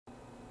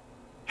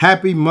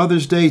Happy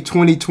Mother's Day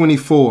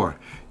 2024.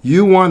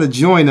 You want to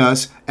join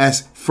us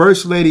as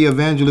First Lady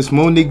Evangelist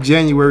Monique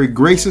January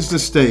graces the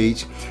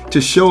stage to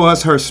show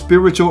us her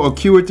spiritual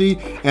acuity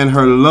and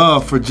her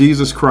love for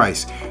Jesus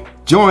Christ.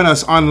 Join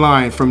us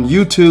online from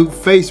YouTube,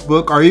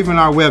 Facebook, or even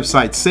our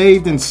website,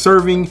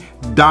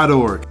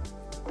 STSMinistries.org.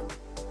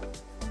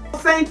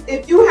 Saints,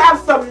 if you have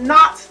some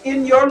knots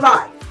in your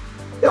life,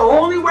 the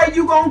only way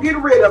you're going to get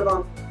rid of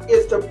them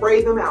is to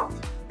pray them out.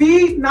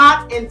 Be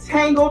not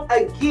entangled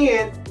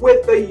again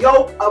with the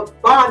yoke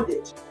of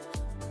bondage.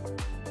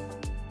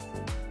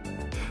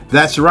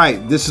 That's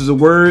right. This is a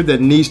word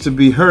that needs to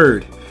be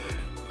heard.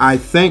 I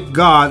thank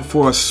God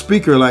for a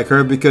speaker like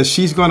her because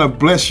she's going to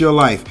bless your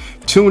life.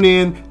 Tune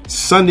in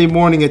Sunday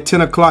morning at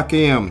 10 o'clock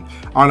a.m.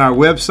 on our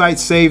website,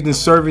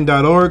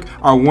 STSMinistries.org,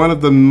 or one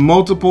of the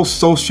multiple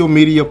social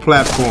media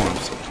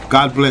platforms.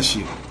 God bless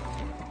you.